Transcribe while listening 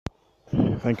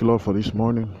Thank you, Lord, for this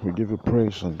morning. We give you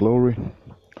praise and glory.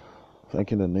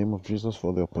 Thank you in the name of Jesus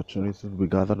for the opportunity to be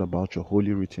gathered about your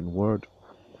holy written word.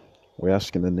 We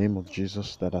ask in the name of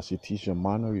Jesus that as it is your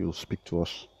manner, you will speak to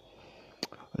us.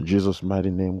 In Jesus'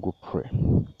 mighty name, we pray.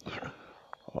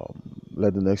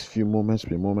 Let the next few moments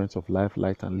be moments of life,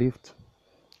 light, and lift.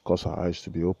 Cause our eyes to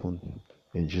be open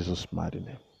in Jesus' mighty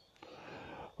name.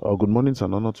 Good morning. It's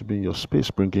an honor to be in your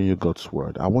space, bringing you God's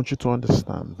word. I want you to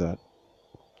understand that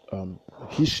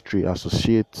history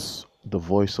associates the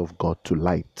voice of God to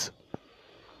light.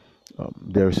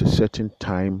 There is a certain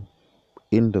time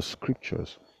in the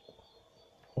scriptures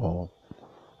or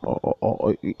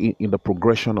in the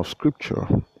progression of scripture,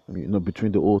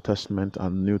 between the Old Testament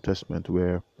and New Testament,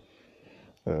 where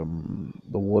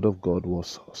the word of God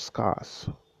was scarce.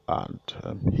 And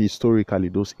historically,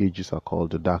 those ages are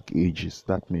called the dark ages.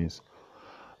 That means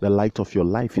the light of your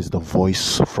life is the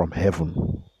voice from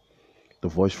heaven. The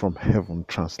voice from heaven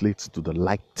translates to the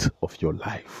light of your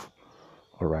life.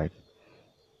 All right.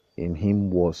 In him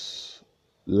was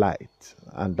light,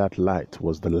 and that light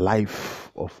was the life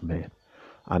of men.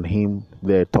 And him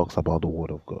there talks about the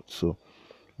word of God. So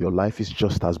your life is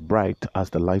just as bright as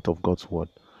the light of God's word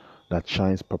that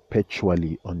shines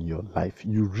perpetually on your life.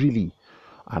 You really,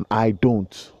 and I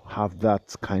don't have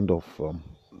that kind of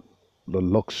the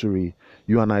luxury.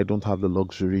 You and I don't have the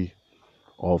luxury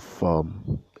of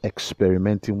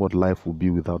experimenting what life will be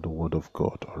without the word of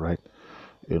God. All right.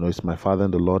 It's my Father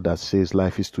in the Lord that says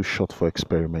life is too short for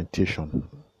experimentation.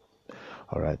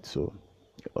 All right. So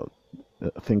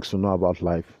things to know about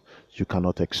life, you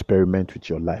cannot experiment with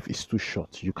your life. It's too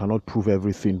short. You cannot prove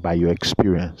everything by your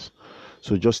experience.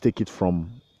 So just take it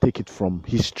from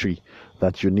history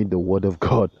that you need the word of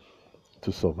God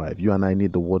to survive. You and I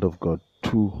need the word of God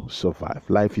to survive.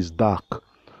 Life is dark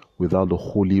without the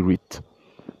holy writ.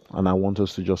 And I want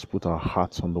us to just put our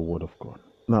hearts on the word of God.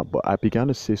 Now, but I began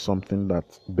to say something that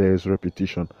bears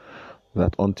repetition,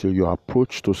 that until your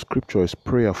approach to scripture is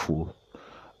prayerful,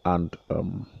 and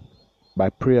by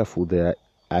prayerful there,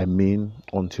 I mean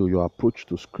until your approach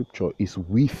to scripture is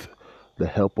with the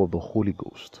help of the Holy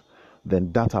Ghost, then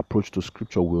that approach to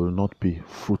scripture will not be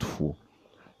fruitful.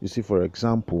 You see, for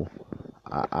example,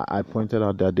 I pointed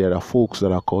out that there are folks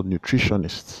that are called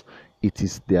nutritionists. It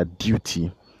is their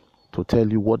duty to tell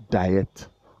you what diet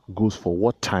goes for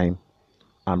what time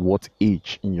and what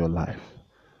age in your life.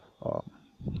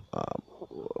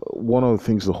 One of the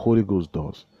things the Holy Ghost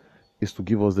does is to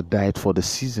give us the diet for the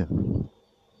season,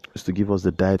 is to give us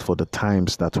the diet for the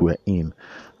times that we're in.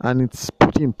 And it's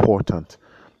pretty important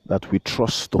that we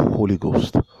trust the Holy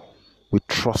Ghost. We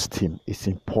trust Him. It's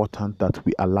important that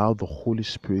we allow the Holy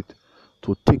Spirit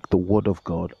to take the Word of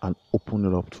God and open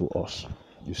it up to us.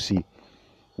 You see,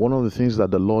 one of the things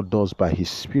that the Lord does by His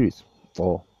Spirit,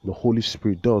 or the Holy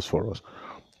Spirit does for us,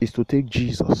 is to take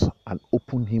Jesus and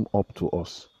open Him up to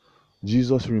us.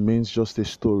 Jesus remains just a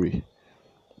story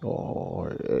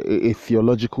or a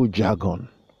theological jargon.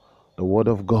 The Word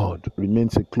of God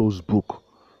remains a closed book,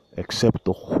 except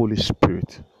the Holy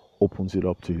Spirit opens it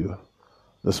up to you.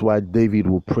 That's why David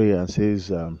will pray and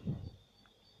says,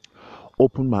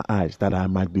 open my eyes that I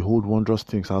might behold wondrous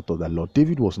things out of the Lord.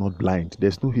 David was not blind.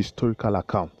 There's no historical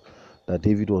account that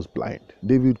David was blind.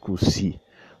 David could see.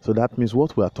 So that means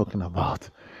what we are talking about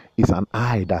is an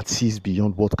eye that sees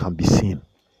beyond what can be seen.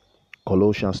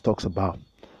 Colossians talks about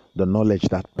the knowledge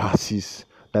that passes,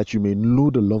 that you may know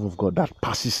the love of God that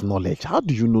passes knowledge. How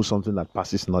do you know something that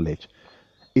passes knowledge?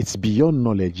 It's beyond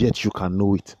knowledge, yet you can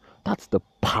know it. That's the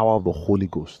power of the Holy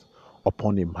Ghost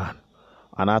upon a man.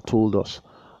 And I told us,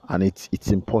 and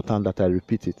it's important that I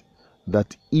repeat it,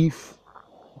 that if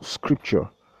scripture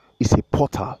is a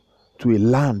portal to a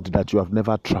land that you have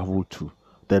never traveled to,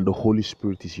 then the Holy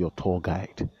Spirit is your tour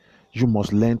guide. You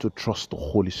must learn to trust the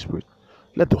Holy Spirit.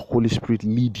 Let the Holy Spirit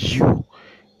lead you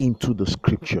into the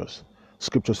scriptures.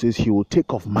 Scripture says He will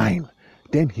take of mine,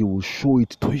 then He will show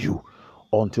it to you.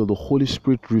 Until the Holy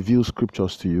Spirit reveals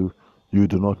scriptures to you, you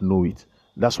do not know it.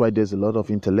 That's why there's a lot of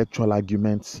intellectual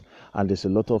arguments and there's a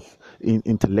lot of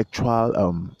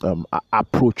intellectual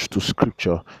approach to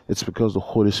scripture. It's because the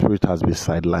Holy Spirit has been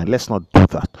sidelined. Let's not do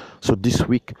that. So this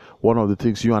week, one of the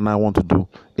things you and I want to do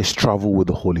is travel with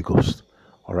the Holy Ghost.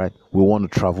 All right, we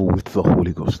want to travel with the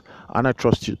Holy Ghost, and I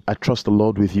trust you. I trust the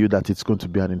Lord with you that it's going to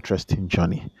be an interesting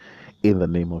journey. In the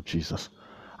name of Jesus,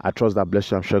 I trust that.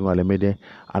 Bless you. I'm Segun Alemede,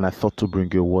 and I thought to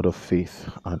bring you a word of faith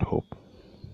and hope.